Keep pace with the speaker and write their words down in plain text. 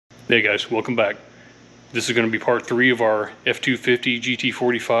Hey guys, welcome back. This is going to be part 3 of our F250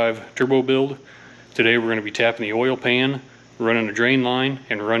 GT45 turbo build. Today we're going to be tapping the oil pan, running a drain line,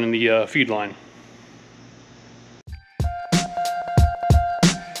 and running the feed line.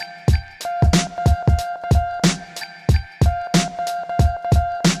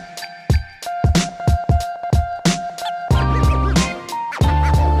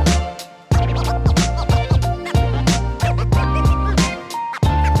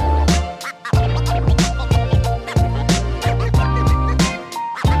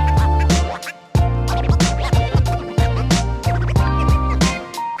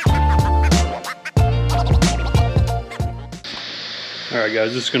 Alright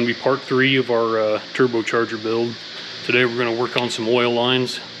guys, this is going to be part 3 of our turbocharger build. Today we're going to work on some oil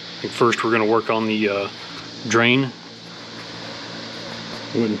lines. I think first we're going to work on the drain.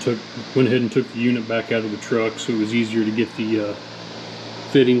 Went ahead and took the unit back out of the truck so it was easier to get the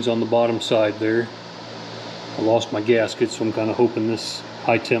fittings on the bottom side there. I lost my gasket, so I'm kind of hoping this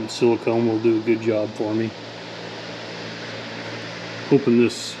high temp silicone will do a good job for me. Hoping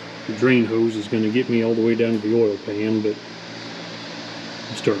this drain hose is going to get me all the way down to the oil pan, but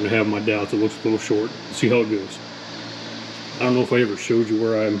I'm starting to have my doubts. It looks a little short. Let's see how it goes. I don't know if I ever showed you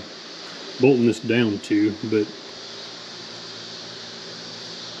where I'm bolting this down to, but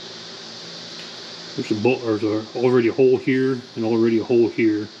there's already a hole here and already a hole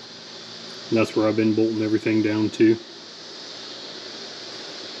here, and that's where I've been bolting everything down to.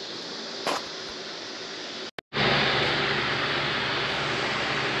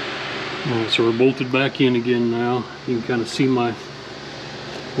 Alright, so we're bolted back in again now. You can kind of see my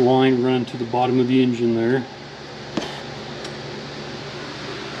line run to the bottom of the engine there.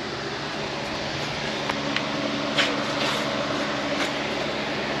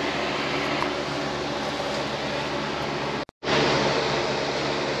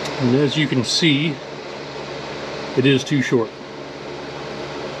 And as you can see, it is too short.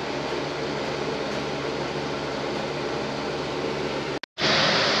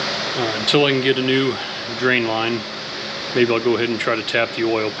 Until I can get a new drain line, maybe I'll go ahead and try to tap the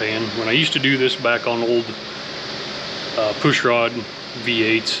oil pan. When I used to do this back on old push rod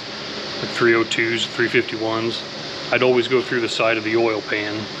V8s, like 302s, 351s, I'd always go through the side of the oil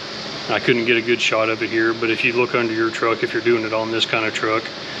pan. I couldn't get a good shot of it here, but if you look under your truck, if you're doing it on this kind of truck,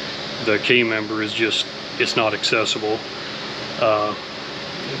 the K-member is just, it's not accessible.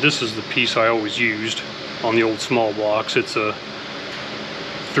 This is the piece I always used on the old small blocks. It's a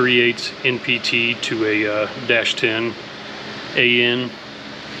 3/8 NPT to a -10 AN.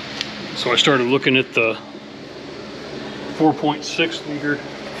 So I started looking at the 4.6 liter.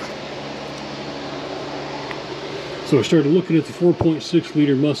 So I started looking at the 4.6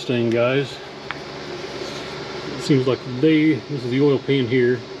 liter Mustang, guys. It seems like this is the oil pan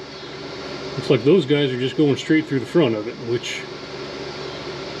here. Looks like those guys are just going straight through the front of it, which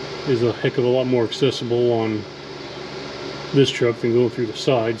is a heck of a lot more accessible on this truck than going through the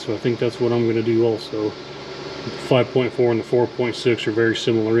side. So I think that's what I'm going to do also. The 5.4 and the 4.6 are very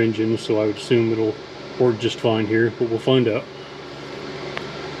similar engines, so I would assume it'll work just fine here, but we'll find out.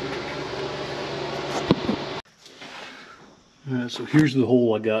 Alright, so here's the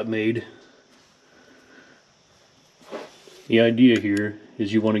hole I got made. The idea here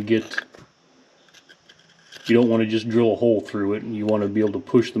is you don't want to just drill a hole through it. You want to be able to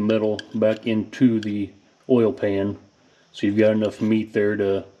push the metal back into the oil pan, so you've got enough meat there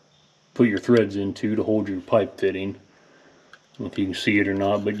to put your threads into to hold your pipe fitting. I don't know if you can see it or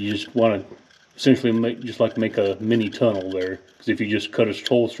not, but you just want to essentially make a mini tunnel there, because if you just cut a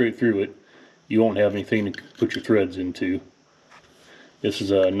hole straight through it, you won't have anything to put your threads into. This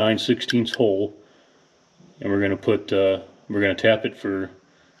is a 9/16 hole, and we're going to tap it for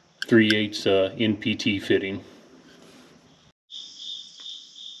 3/8 NPT fitting.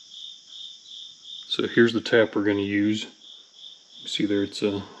 So here's the tap we're going to use. See there, it's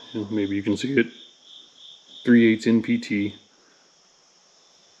maybe you can see it, 3/8 NPT.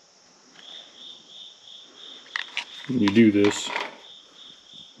 When you do this,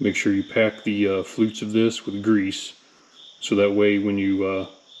 make sure you pack the flutes of this with grease, so that way when you're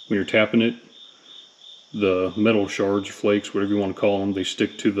tapping it, the metal shards, flakes, whatever you want to call them, they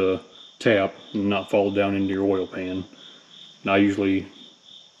stick to the tap and not fall down into your oil pan. And I usually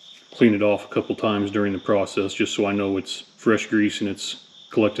clean it off a couple times during the process, just so I know it's fresh grease and it's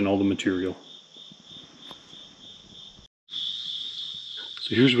collecting all the material.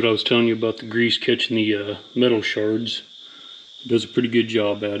 So here's what I was telling you about the grease catching the metal shards. It does a pretty good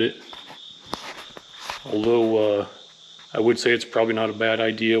job at it. Although I would say it's probably not a bad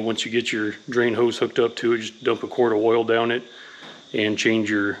idea once you get your drain hose hooked up to it, just dump a quart of oil down it and change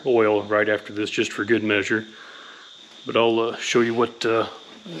your oil right after this, just for good measure. But I'll show you what it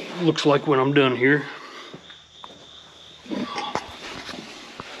looks like when I'm done here.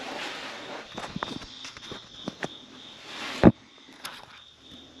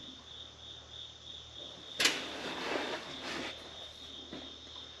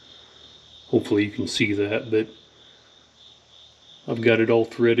 Hopefully you can see that, but I've got it all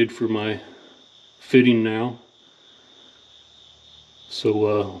threaded for my fitting now.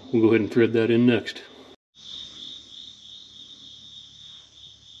 So we'll go ahead and thread that in next.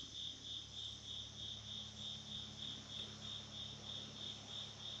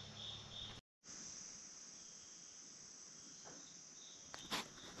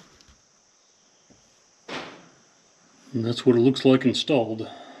 And that's what it looks like installed.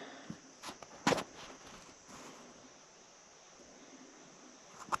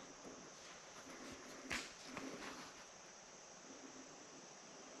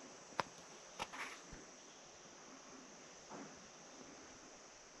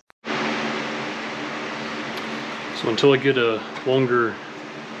 So until I get a longer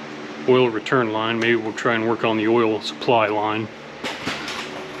oil return line, maybe we'll try and work on the oil supply line.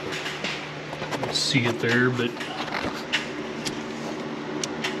 Let's see it there, but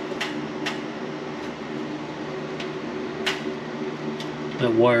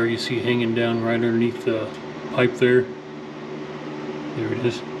that wire you see hanging down right underneath the pipe there, there it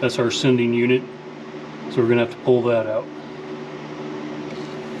is. That's our sending unit. So we're gonna have to pull that out.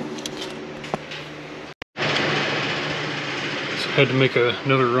 I had to make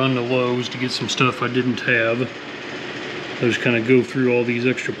another run to Lowe's to get some stuff I didn't have. I just kind of go through all these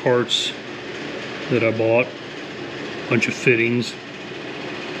extra parts that I bought, a bunch of fittings.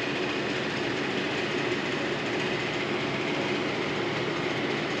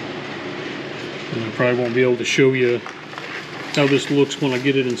 And I probably won't be able to show you how this looks when I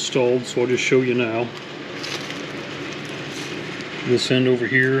get it installed, so I'll just show you now. This end over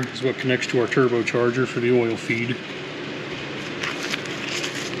here is what connects to our turbocharger for the oil feed.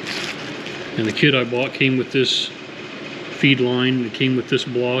 And the kit I bought came with this feed line, it came with this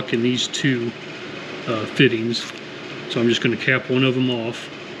block and these two fittings. So I'm just going to cap one of them off.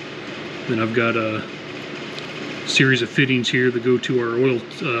 Then I've got a series of fittings here that go to our oil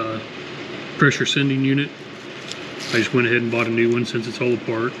pressure sending unit. I just went ahead and bought a new one since it's all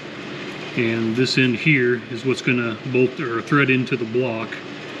apart. And this end here is what's going to bolt or thread into the block.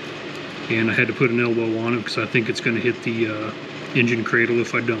 And I had to put an elbow on it because I think it's going to hit the engine cradle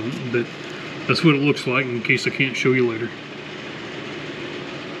if I don't. But that's what it looks like in case I can't show you later.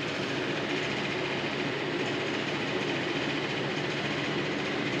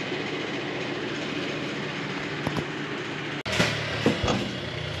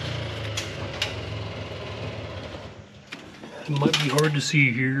 It might be hard to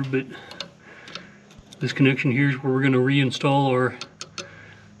see here, but this connection here is where we're going to reinstall our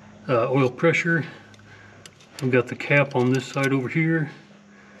oil pressure. I've got the cap on this side over here.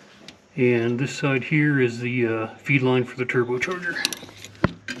 And this side here is the feed line for the turbocharger.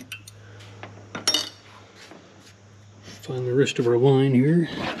 Find the rest of our line here.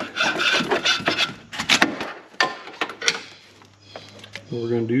 What we're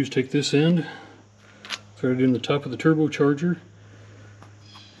going to do is take this end, thread it in the top of the turbocharger,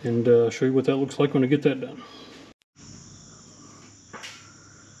 and show you what that looks like when I get that done.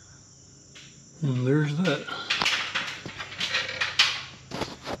 And there's that.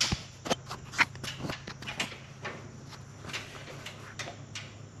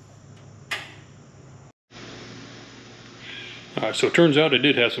 Alright, so it turns out I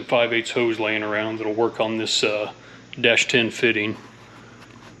did have some 5/8 hose laying around that'll work on this dash 10 fitting.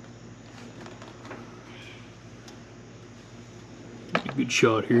 Good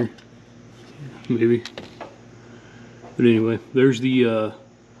shot here, maybe. But anyway, there's the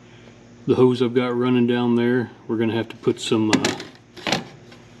hose I've got running down there. We're gonna have to put some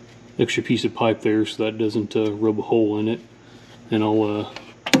extra piece of pipe there so that doesn't rub a hole in it. And I'll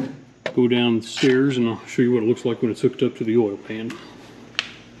go down the stairs and I'll show you what it looks like when it's hooked up to the oil pan.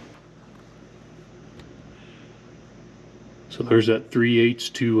 So there's that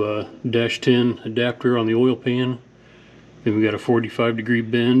 3/8 to dash 10 adapter on the oil pan. Then we got a 45-degree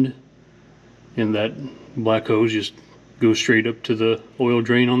bend, and that black hose just goes straight up to the oil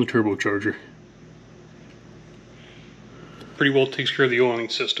drain on the turbocharger. Pretty well takes care of the oiling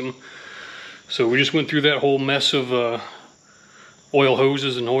system. So we just went through that whole mess of oil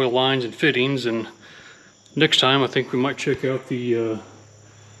hoses and oil lines and fittings, and next time I think we might check out the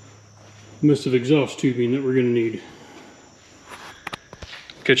mess of exhaust tubing that we're going to need.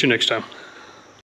 Catch you next time.